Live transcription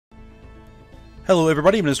Hello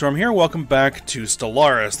everybody, Storm here. Welcome back to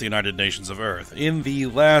Stellaris, the United Nations of Earth. In the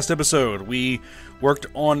last episode, we worked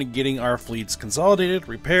on getting our fleets consolidated,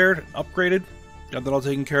 repaired, upgraded, got that all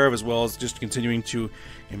taken care of, as well as just continuing to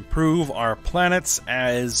improve our planets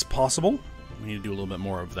as possible. We need to do a little bit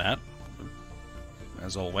more of that,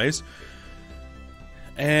 as always.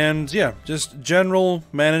 And yeah, just general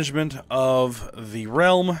management of the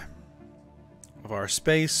realm, of our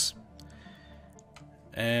space,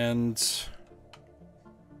 and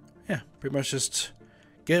yeah, pretty much just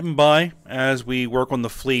getting by as we work on the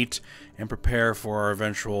fleet and prepare for our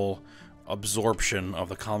eventual absorption of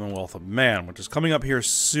the Commonwealth of Man, which is coming up here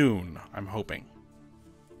soon, I'm hoping.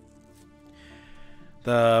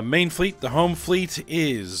 The main fleet, the home fleet,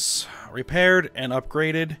 is repaired and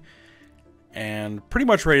upgraded and pretty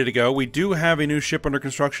much ready to go. We do have a new ship under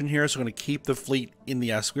construction here, so I'm going to keep the fleet in the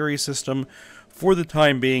Asquiri system for the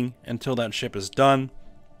time being until that ship is done.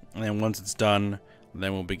 And then once it's done,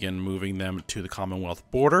 then we'll begin moving them to the Commonwealth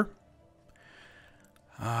border.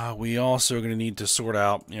 We also are going to need to sort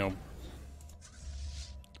out,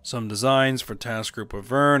 some designs for Task Group of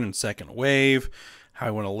Vern and Second Wave, how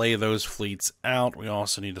we want to lay those fleets out. We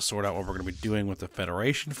also need to sort out what we're going to be doing with the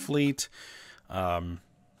Federation fleet. Yeah,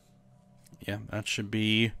 that should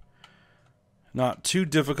be not too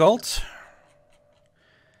difficult.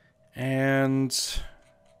 And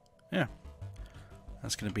yeah,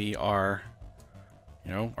 that's going to be our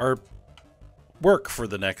our work for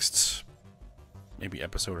the next maybe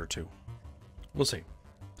episode or two. We'll see.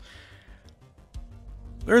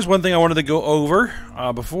 There's one thing I wanted to go over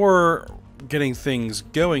before getting things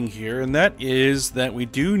going here, and that is that we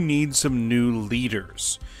do need some new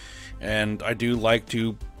leaders. And I do like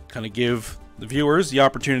to kind of give the viewers the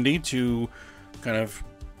opportunity to kind of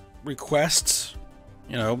request,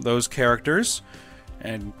 those characters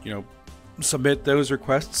and, submit those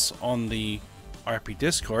requests on the RP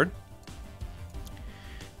Discord.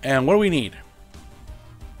 And what do we need?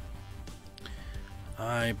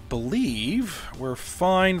 I believe we're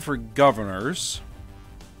fine for governors.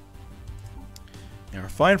 Yeah, we're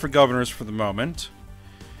fine for governors for the moment.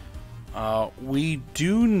 We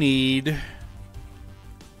do need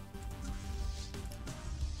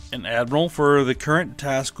an admiral for the current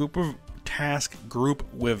task group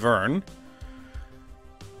with Vern,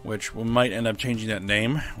 which we might end up changing that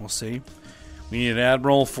name. We'll see. We need an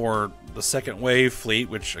admiral for the Second Wave fleet,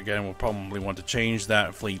 which again we'll probably want to change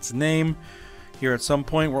that fleet's name here at some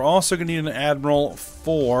point. We're also going to need an admiral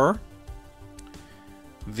for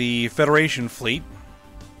the Federation fleet,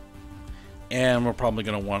 and we're probably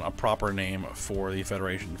going to want a proper name for the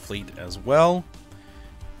Federation fleet as well.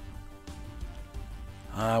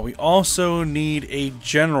 We also need a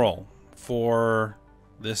general for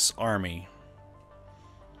this army.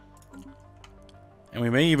 And we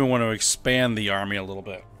may even want to expand the army a little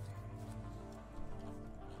bit.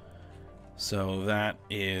 So that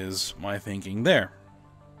is my thinking there.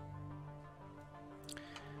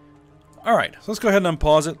 Alright, so let's go ahead and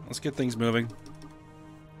unpause it. Let's get things moving.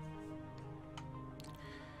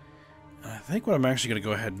 I think what I'm actually going to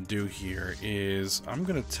go ahead and do here is I'm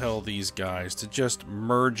going to tell these guys to just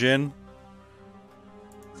merge in.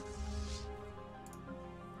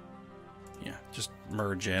 Yeah, just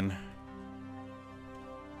merge in.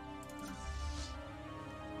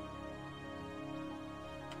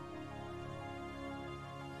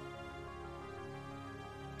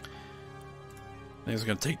 I think it's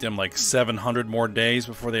going to take them like 700 more days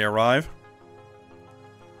before they arrive.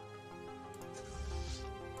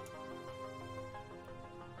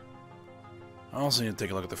 I also need to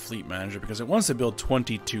take a look at the fleet manager because it wants to build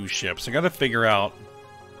 22 ships. I got to figure out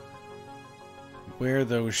where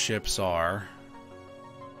those ships are.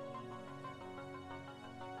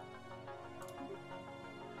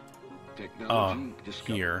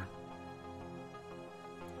 Here.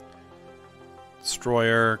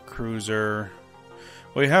 Destroyer, cruiser.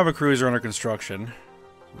 Well, we have a cruiser under construction.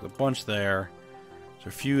 There's a bunch there.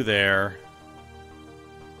 There's a few there.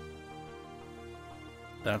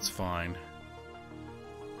 That's fine.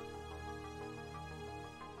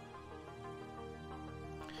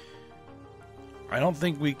 I don't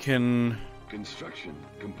think we can... Construction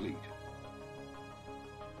complete.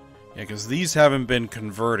 Yeah, because these haven't been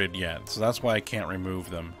converted yet, so that's why I can't remove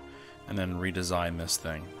them and then redesign this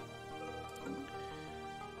thing.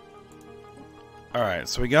 Alright,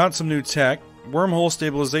 so we got some new tech. Wormhole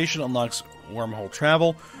stabilization unlocks wormhole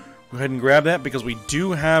travel. Go ahead and grab that because we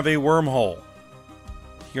do have a wormhole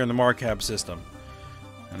here in the Marcab system.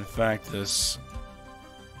 And in fact, this...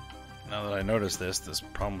 Now that I notice this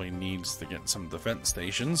probably needs to get some defense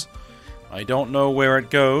stations. I don't know where it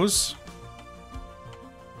goes.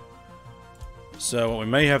 So what we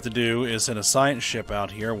may have to do is send a science ship out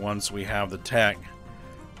here once we have the tech.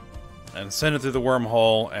 And send it through the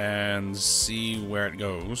wormhole and see where it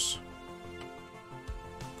goes.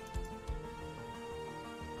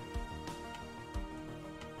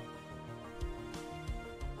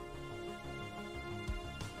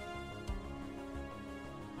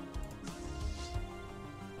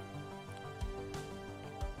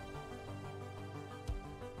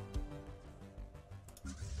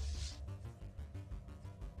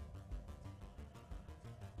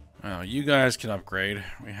 Well, you guys can upgrade.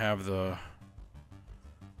 We have the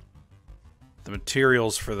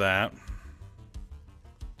materials for that.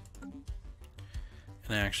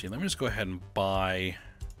 And actually, let me just go ahead and buy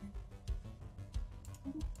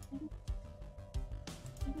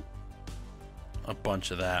a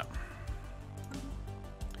bunch of that.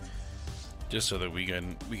 Just so that we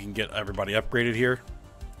can get everybody upgraded here.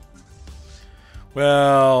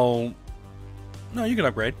 Well, no, you can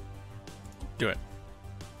upgrade. Do it.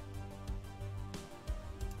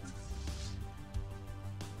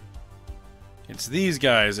 It's these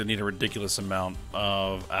guys that need a ridiculous amount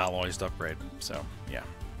of alloys to upgrade. So, yeah.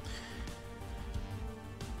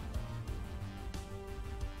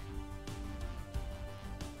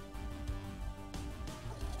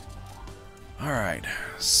 Alright,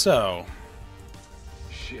 so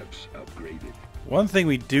Ships upgraded. one thing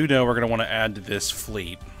we do know we're going to want to add to this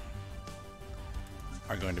fleet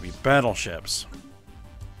are going to be battleships.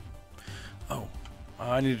 Oh,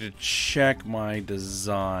 I need to check my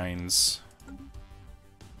designs.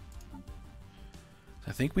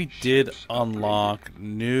 I think we did unlock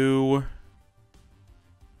new...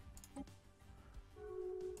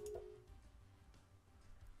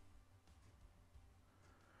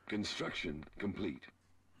 Construction complete.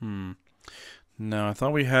 No, I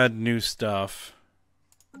thought we had new stuff.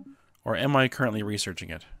 Or am I currently researching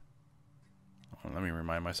it? Oh, let me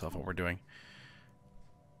remind myself what we're doing.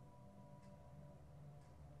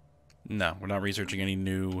 No, we're not researching any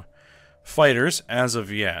new fighters as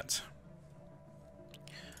of yet.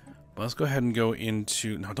 But let's go ahead and go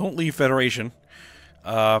into... No, don't leave Federation.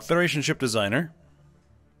 Federation Ship Designer.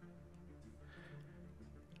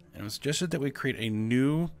 And it was suggested that we create a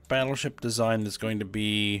new battleship design that's going to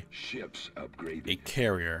be... Ships upgraded. a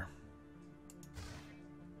carrier.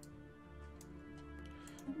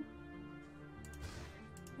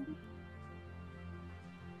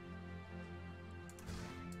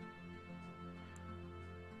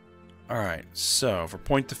 Alright, so for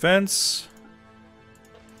point defense...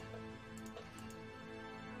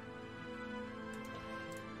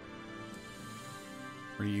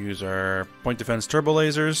 we use our point defense turbo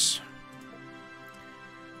lasers.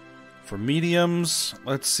 For mediums,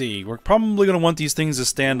 let's see. We're probably going to want these things to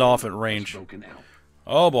stand off at range.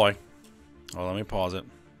 Oh boy. Oh, let me pause it.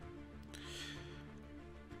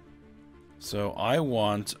 So I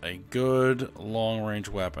want a good long-range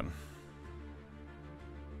weapon.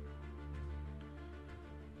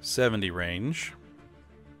 70 range.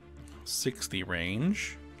 60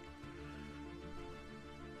 range.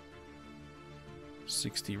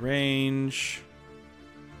 60 range.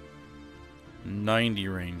 90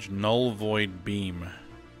 range. Null Void Beam.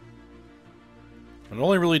 It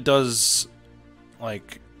only really does,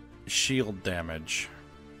 like, shield damage.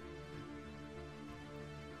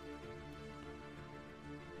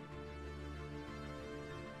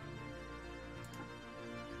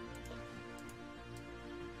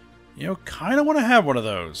 You know, kind of want to have one of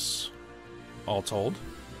those, all told.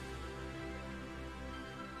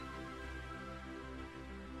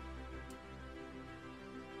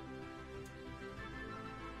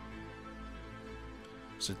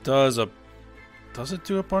 So it does a... Does it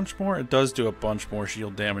do a bunch more? It does do a bunch more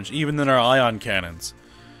shield damage, even than our ion cannons.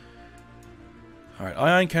 Alright,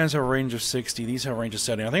 ion cannons have a range of 60. These have a range of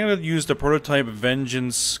 70. I think I'm going to use the prototype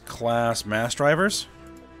Vengeance class mass drivers.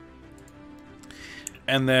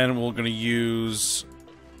 And then we're going to use...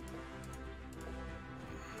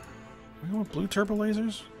 We want blue turbo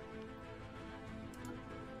lasers?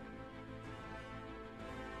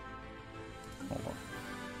 Hold on.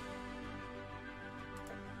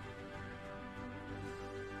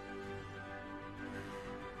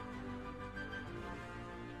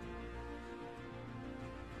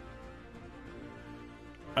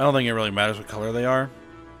 I don't think it really matters what color they are.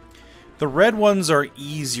 The red ones are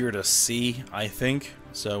easier to see, I think.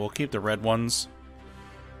 So we'll keep the red ones.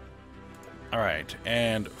 Alright,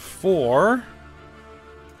 and for...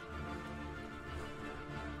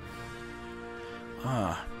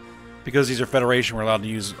 because these are Federation, we're allowed to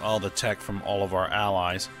use all the tech from all of our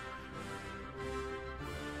allies.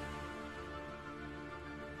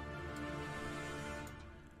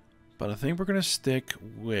 But I think we're going to stick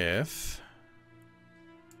with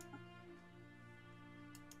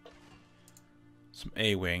some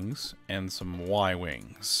A-wings and some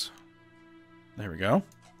Y-wings. There we go.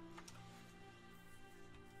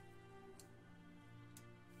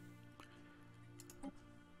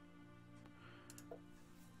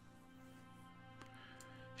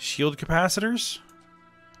 Shield capacitors?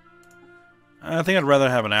 I think I'd rather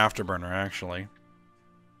have an afterburner, actually.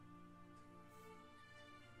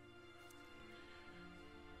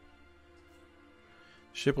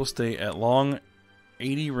 Ship will stay at long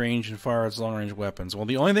 80 range and fire its long-range weapons. Well,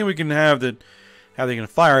 the only thing we can have that they can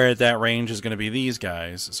fire at that range is going to be these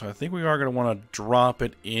guys. So I think we are going to want to drop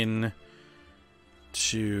it in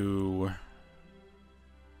to...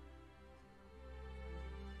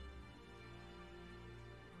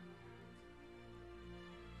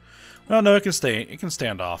 Well, no, it can stay. It can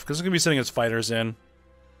stand off because it's going to be sending its fighters in.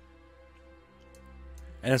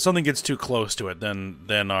 And if something gets too close to it,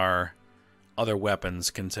 then our other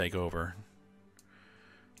weapons can take over.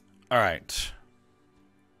 Alright.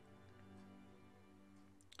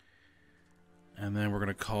 And then we're going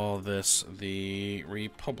to call this the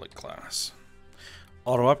Republic class.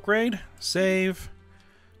 Auto upgrade. Save.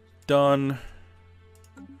 Done.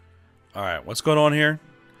 Alright, what's going on here?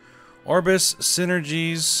 Orbis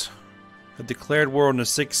Synergies have declared war on the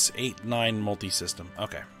 689 multi-system.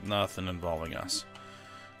 Okay, nothing involving us.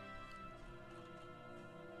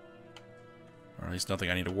 Or at least nothing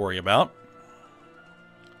I need to worry about.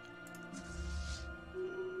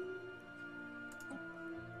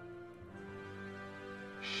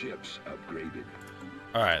 Ships upgraded.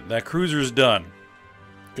 Alright, that cruiser's done.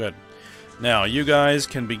 Good. Now, you guys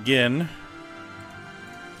can begin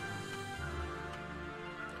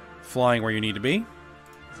flying where you need to be.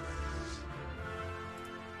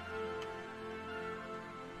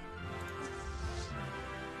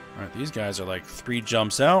 Alright, these guys are like 3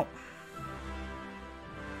 jumps out.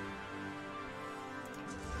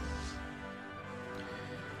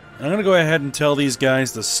 I'm going to go ahead and tell these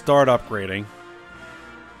guys to start upgrading.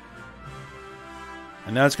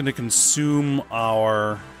 And that's going to consume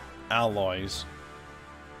our alloys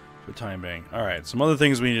for the time being. Alright, some other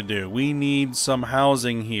things we need to do. We need some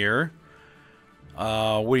housing here.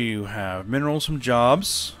 What do you have? Minerals from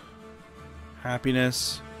jobs.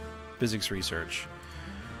 Happiness. Physics research.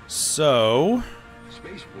 So...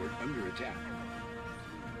 Spaceport under attack.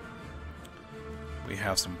 We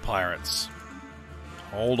have some pirates.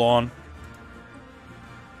 Hold on.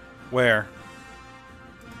 Where?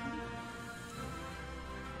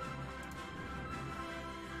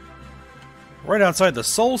 Right outside the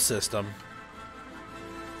Sol system.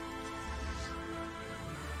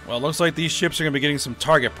 Well, it looks like these ships are going to be getting some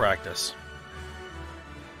target practice.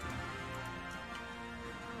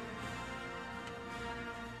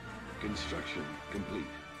 Construction complete.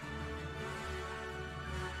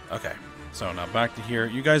 Okay, so now back to here.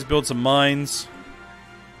 You guys build some mines.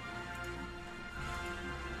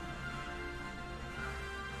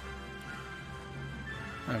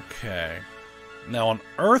 Okay. Now on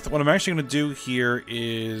Earth, what I'm actually going to do here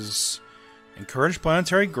is encourage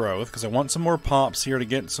planetary growth, because I want some more pops here to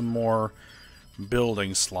get some more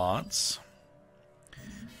building slots.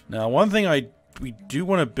 Now, one thing we do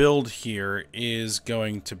want to build here is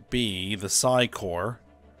going to be the Psi Core.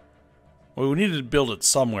 Well, we need to build it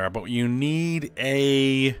somewhere, but you need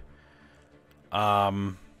a...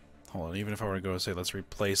 hold on, even if I were to go say, let's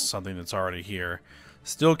replace something that's already here.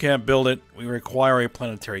 Still can't build it. We require a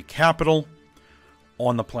planetary capital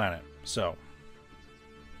on the planet. So,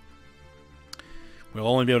 we'll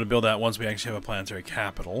only be able to build that once we actually have a planetary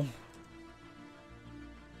capital.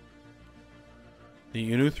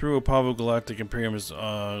 The Unuthu Galactic Imperium has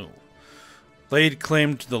laid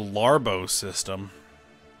claim to the Larbo system.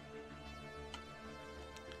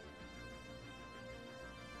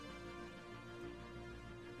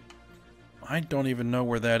 I don't even know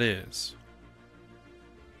where that is.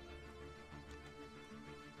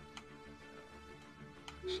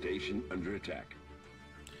 Station under attack.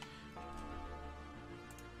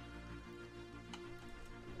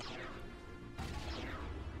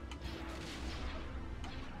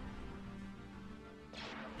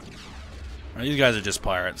 Right, these guys are just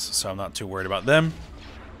pirates, so I'm not too worried about them.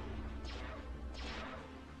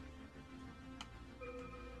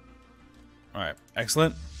 Alright,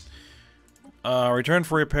 excellent. Return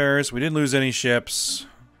for repairs. We didn't lose any ships.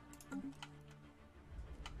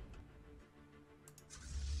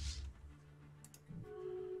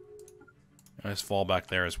 Let's fall back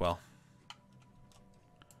there as well.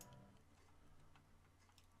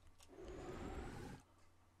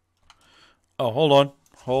 Oh, hold on.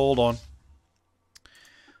 Hold on.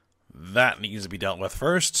 that needs to be dealt with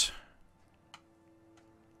first.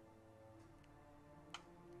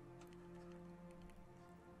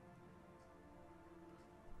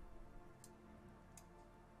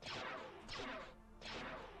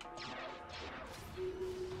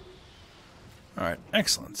 Alright,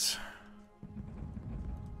 excellent.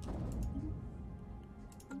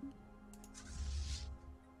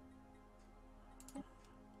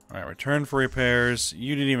 Alright, return for repairs.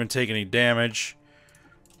 You didn't even take any damage.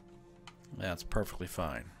 That's perfectly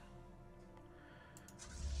fine.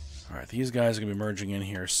 Alright, these guys are going to be merging in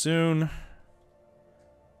here soon.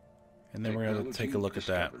 And then we're going to take a look at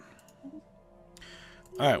that.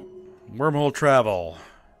 Alright, wormhole travel.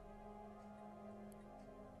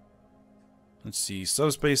 Let's see,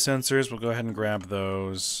 subspace sensors. We'll go ahead and grab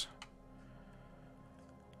those.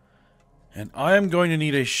 And I am going to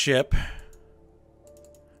need a ship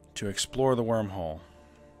to explore the wormhole.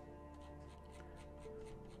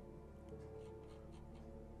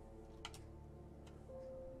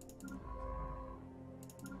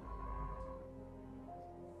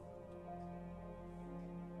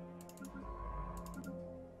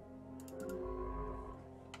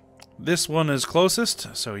 This one is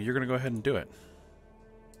closest, so you're going to go ahead and do it.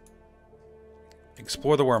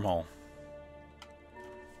 Explore the wormhole.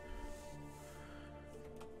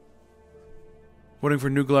 Voting for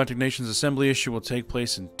New Galactic Nations Assembly issue will take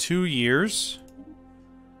place in 2 years.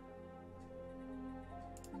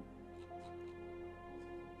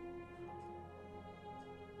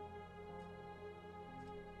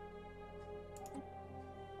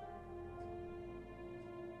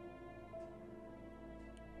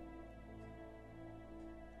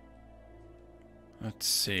 Let's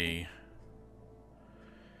see.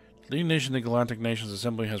 The leading nation, the Galactic Nations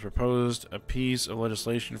Assembly, has proposed a piece of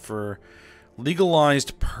legislation for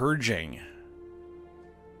legalized purging.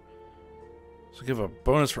 So give a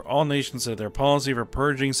bonus for all nations that their policy for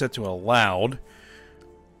purging set to allowed.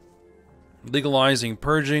 Legalizing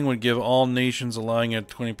purging would give all nations allowing a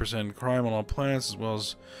 20% crime on all planets, as well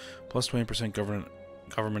as plus 20%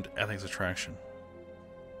 government ethics attraction.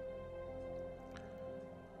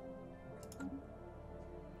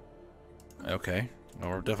 Okay, well,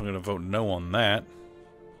 we're definitely going to vote no on that.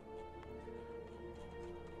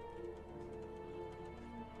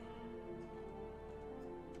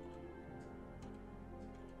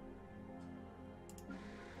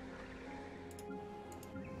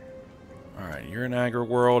 Alright, you're in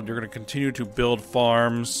agri-world. You're going to continue to build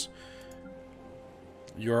farms.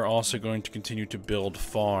 You're also going to continue to build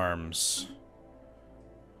farms.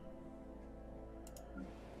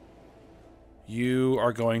 You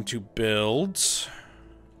are going to build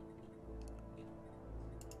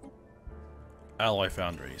alloy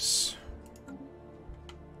foundries.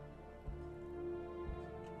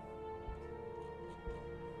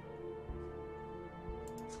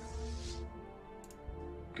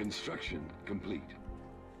 Construction complete.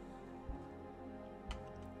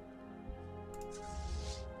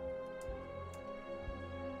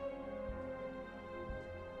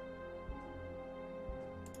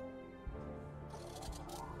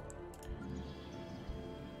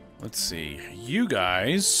 Let's see. You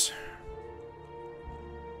guys...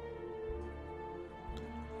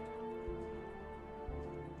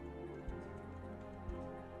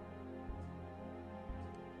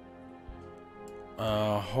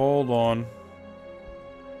 hold on.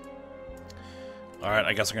 Alright,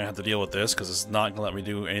 I guess I'm gonna have to deal with this, because it's not gonna let me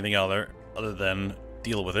do anything other than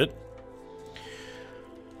deal with it.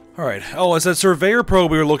 Alright, oh, it's that surveyor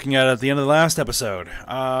probe we were looking at the end of the last episode.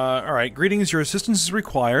 Alright, greetings, your assistance is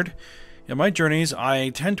required. In my journeys, I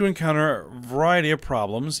tend to encounter a variety of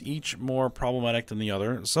problems, each more problematic than the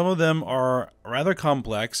other. Some of them are rather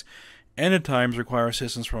complex, and at times require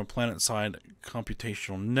assistance from a planet-side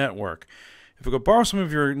computational network. If I could borrow some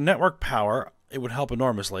of your network power, it would help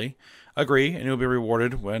enormously. Agree, and you'll be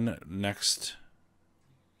rewarded when next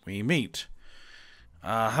we meet.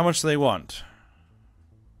 How much do they want?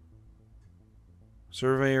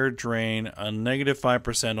 Surveyor drain a negative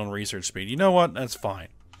 5% on research speed. You know what? That's fine.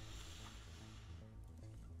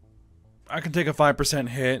 I can take a 5%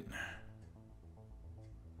 hit.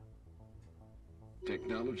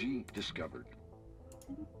 Technology discovered.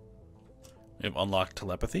 We have unlocked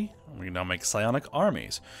telepathy. We can now make psionic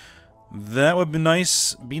armies. That would be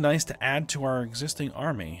nice to add to our existing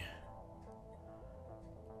army.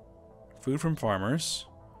 Food from farmers.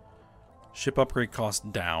 Ship upgrade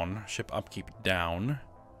cost down. Ship upkeep down.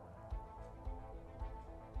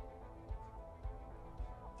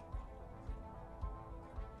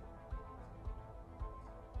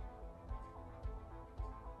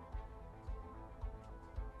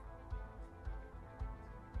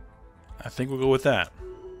 I think we'll go with that.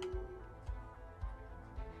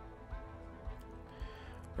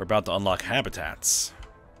 We're about to unlock habitats.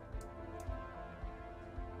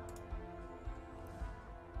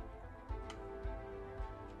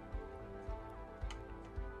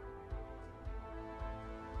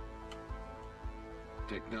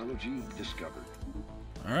 Technology discovered.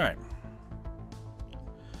 Alright.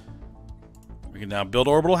 We can now build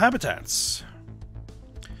orbital habitats.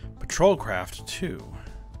 Patrolcraft 2.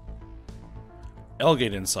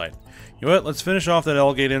 L-Gate Insight. You know what? Let's finish off that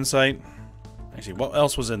L-Gate Insight. Actually, what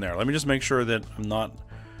else was in there? Let me just make sure that I'm not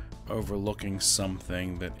overlooking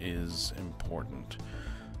something that is important.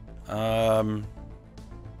 I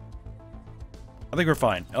think we're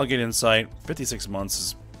fine. L-Gate Insight, 56 months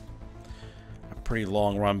is a pretty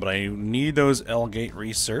long run, but I need those L-Gate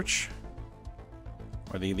research.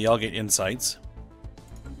 Or the L-Gate Insights.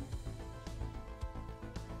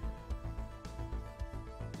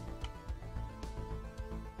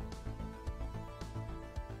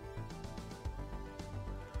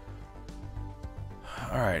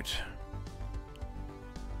 Alright.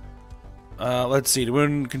 Let's see. Do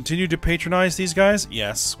we continue to patronize these guys?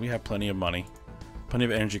 Yes, we have plenty of money. Plenty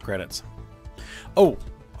of energy credits. Oh,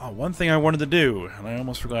 one thing I wanted to do, and I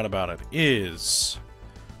almost forgot about it, is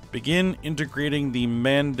begin integrating the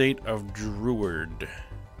Mandate of Druid.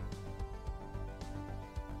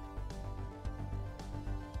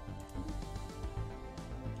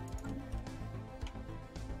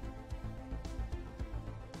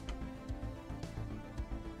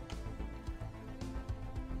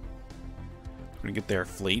 We're gonna get their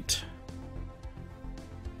fleet.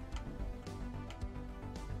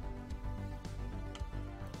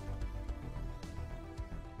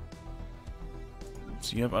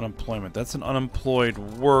 So you have unemployment. That's an unemployed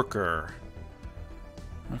worker.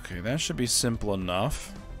 Okay, that should be simple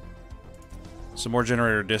enough. Some more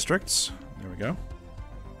generator districts. There we go.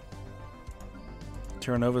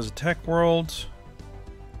 Terra Nova's a tech world.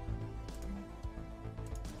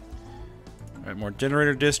 Alright, more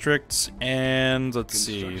generator districts, and let's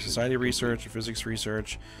see, society research, physics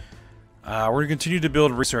research. We're going to continue to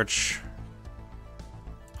build research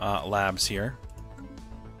labs here.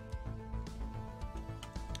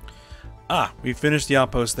 We finished the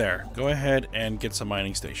outpost there. Go ahead and get some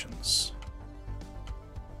mining stations.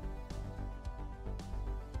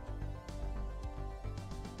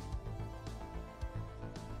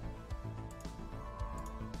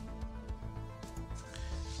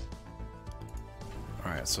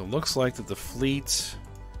 Alright, so it looks like that the fleet...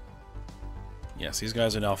 Yes, these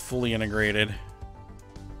guys are now fully integrated.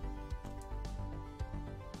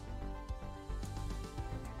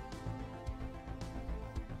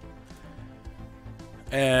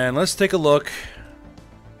 And let's take a look.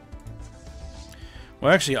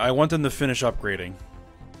 Well, actually, I want them to finish upgrading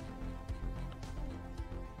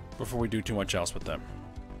before we do too much else with them.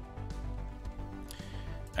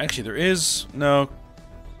 Actually, there is... No.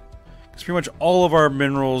 Because pretty much all of our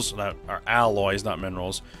minerals, our alloys, not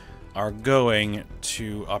minerals, are going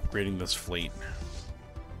to upgrading this fleet.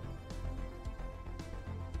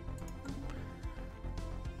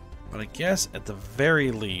 But I guess at the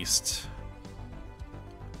very least,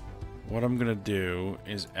 what I'm going to do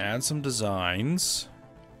is add some designs.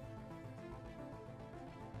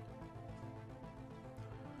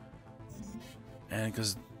 And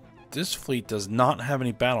because this fleet does not have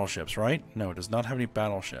any battleships, right? No, it does not have any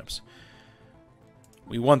battleships.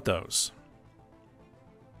 We want those.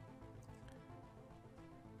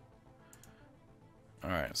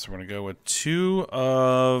 Alright, so we're going to go with 2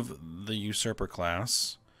 of the Usurper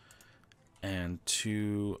class and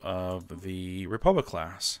 2 of the Republic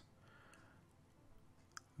class.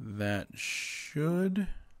 That should...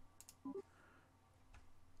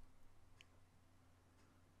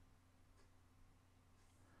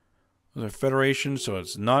 Those are Federation, so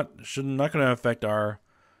it's not going to affect our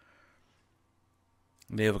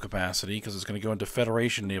naval capacity, because it's going to go into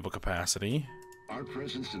Federation naval capacity. Our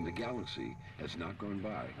presence in the galaxy has not gone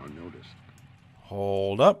by unnoticed.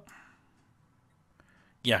 Hold up.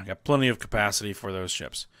 Yeah, got plenty of capacity for those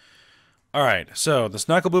ships. Alright, so the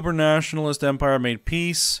Snackleboober Nationalist Empire made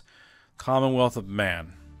peace. Commonwealth of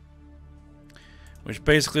Man. Which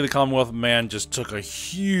basically the Commonwealth of Man just took a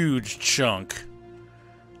huge chunk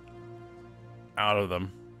out of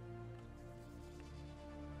them.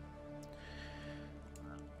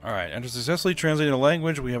 Alright, after successfully translating the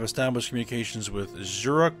language, we have established communications with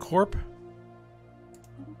Megacorp.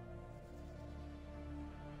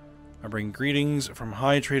 I bring greetings from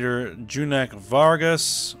High Trader Junak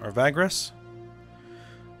Vagras,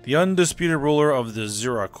 the undisputed ruler of the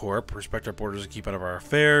Megacorp. Respect our borders and keep out of our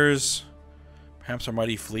affairs. Perhaps our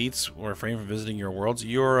mighty fleets were refrain from visiting your worlds.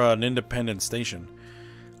 You're an independent station.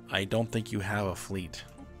 I don't think you have a fleet.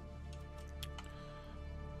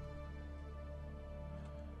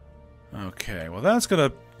 Okay, well that's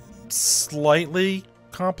gonna slightly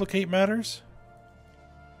complicate matters.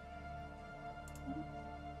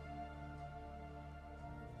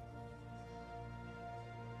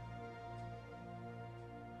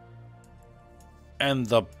 And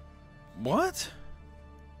the... what?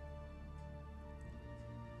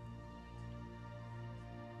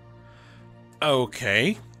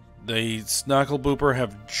 Okay. The Snugglebooper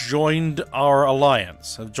have joined our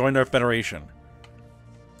alliance, have joined our federation.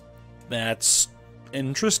 That's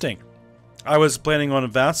interesting. I was planning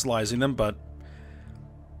on vassalizing them, but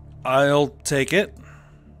I'll take it.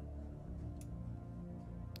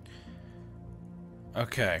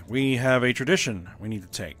 Okay, we have a tradition we need to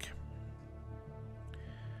take.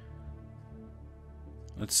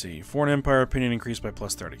 Let's see. Foreign Empire opinion increased by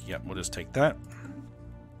plus 30. Yep, we'll just take that.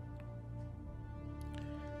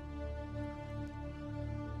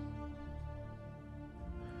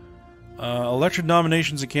 Election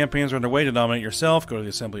nominations and campaigns are underway. To nominate yourself, go to the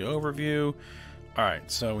assembly overview.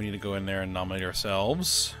 Alright, so we need to go in there and nominate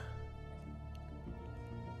ourselves.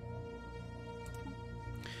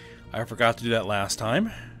 I forgot to do that last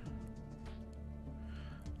time.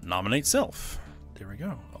 Nominate self. There we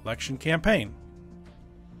go. Election campaign.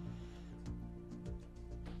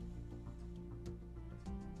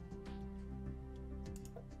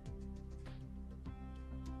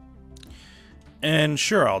 And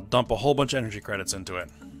sure, I'll dump a whole bunch of energy credits into it.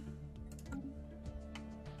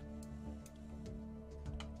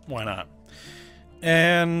 Why not?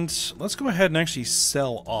 And let's go ahead and actually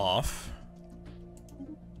sell off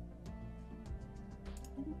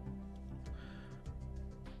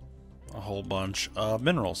a whole bunch of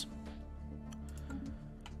minerals.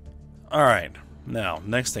 Alright, now,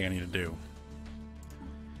 next thing I need to do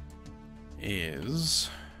is...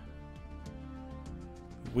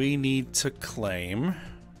 we need to claim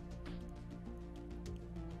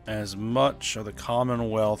as much of the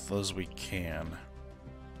Commonwealth as we can.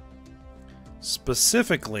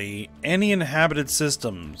 Specifically, any inhabited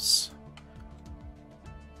systems.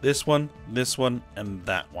 This one, and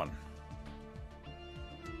that one.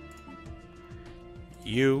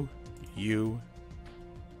 You,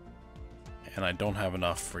 and I don't have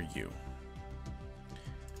enough for you.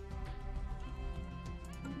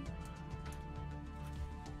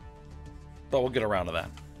 But we'll get around to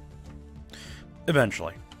that.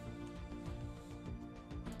 Eventually.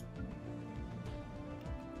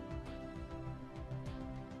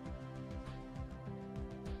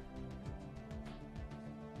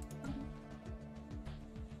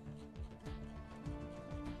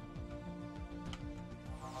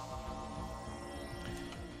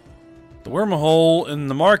 The wormhole in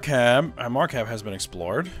the Marcab has been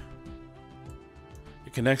explored.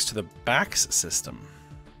 It connects to the Bax system.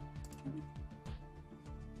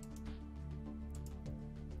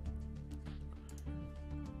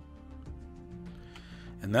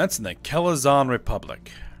 And that's in the Kelazon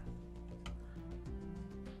Republic.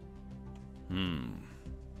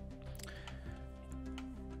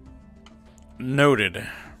 Noted.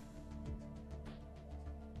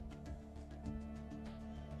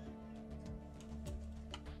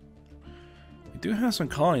 We do have some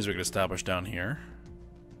colonies we could establish down here.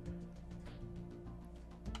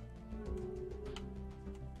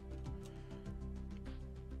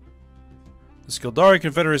 The Skildari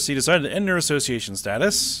Confederacy decided to end their association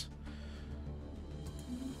status.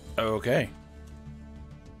 Okay.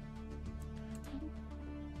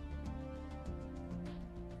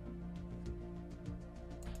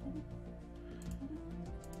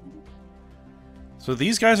 So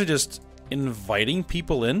these guys are just inviting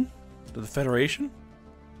people in to the Federation?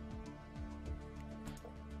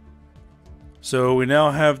 So we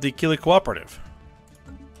now have the Guilli Cooperative.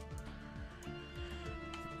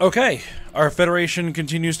 Okay, our Federation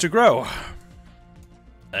continues to grow.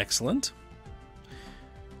 Excellent.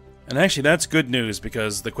 And actually that's good news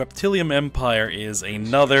because the Queptilium Empire is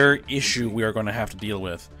another issue we are going to have to deal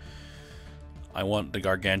with. I want the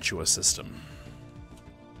Gargantua system.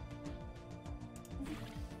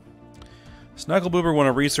 Snuggleboober want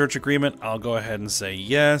a research agreement. I'll go ahead and say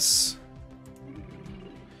yes.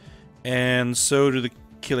 And so do the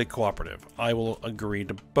Guilli Cooperative. I will agree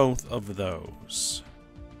to both of those.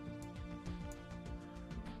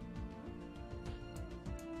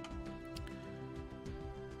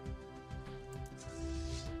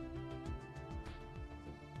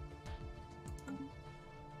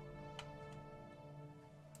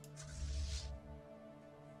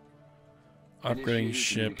 Upgrading Initiating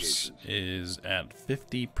ships communications. is at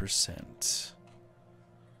 50%.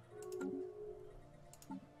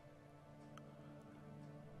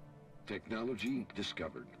 Technology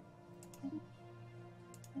discovered.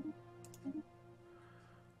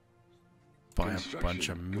 Buy a Construction bunch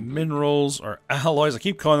of complete. minerals or alloys. I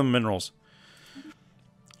keep calling them minerals.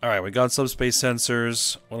 Alright, we got subspace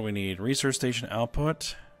sensors. What do we need? Research station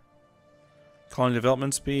output. Colony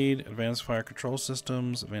development speed. Advanced fire control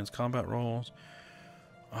systems. Advanced combat roles.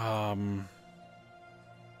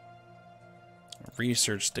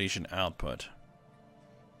 Research station output.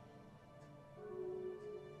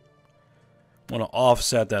 I want to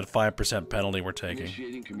offset that 5% penalty we're taking.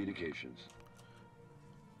 Initiating communications.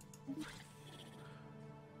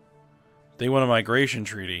 They want a migration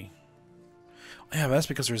treaty. Yeah, but that's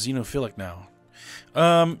because they're xenophilic now.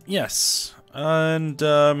 Yes. And,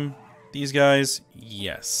 these guys,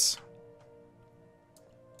 yes.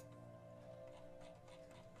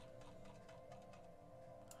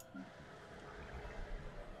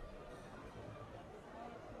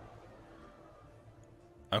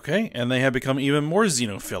 Okay, and they have become even more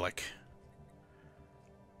xenophilic.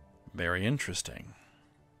 Very interesting.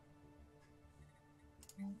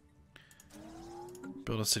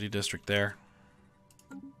 Build a city district there.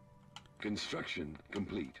 Construction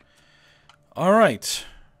complete. Alright.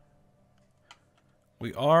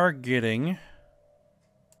 We are getting...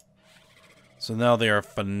 So now they are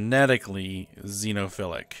phonetically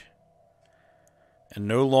xenophilic. And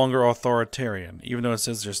no longer authoritarian, even though it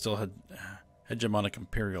says they're still hegemonic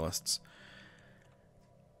imperialists.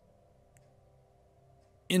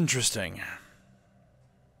 Interesting.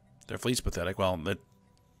 Their fleet's pathetic. Well, that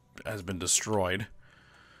has been destroyed.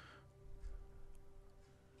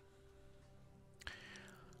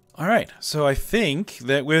 Alright, so I think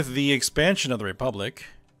that with the expansion of the Republic,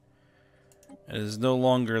 it is no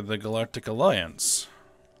longer the Galactic Alliance.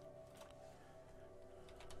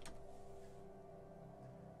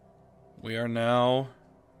 We are now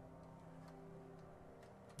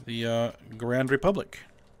the Grand Republic.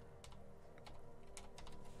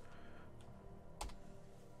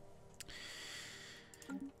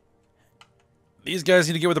 These guys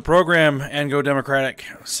need to get with the program and go democratic.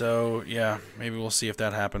 So, yeah, maybe we'll see if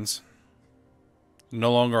that happens.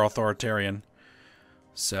 No longer authoritarian.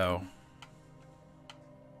 So.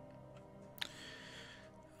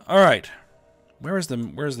 Alright. Where's the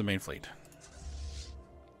main fleet?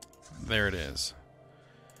 There it is.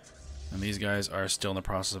 And these guys are still in the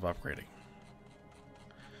process of upgrading.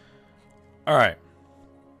 Alright.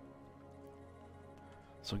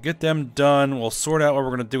 So get them done. We'll sort out what we're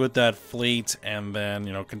going to do with that fleet. And then,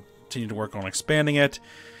 you know, continue to work on expanding it.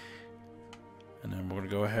 And then we're going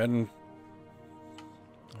to go ahead and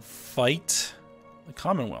fight the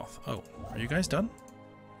Commonwealth. Oh, are you guys done?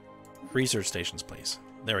 Research stations, please.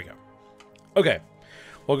 There we go. Okay.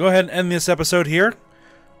 We'll go ahead and end this episode here.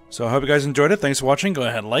 So I hope you guys enjoyed it. Thanks for watching. Go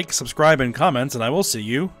ahead, like, subscribe, and comment. And I will see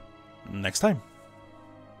you next time.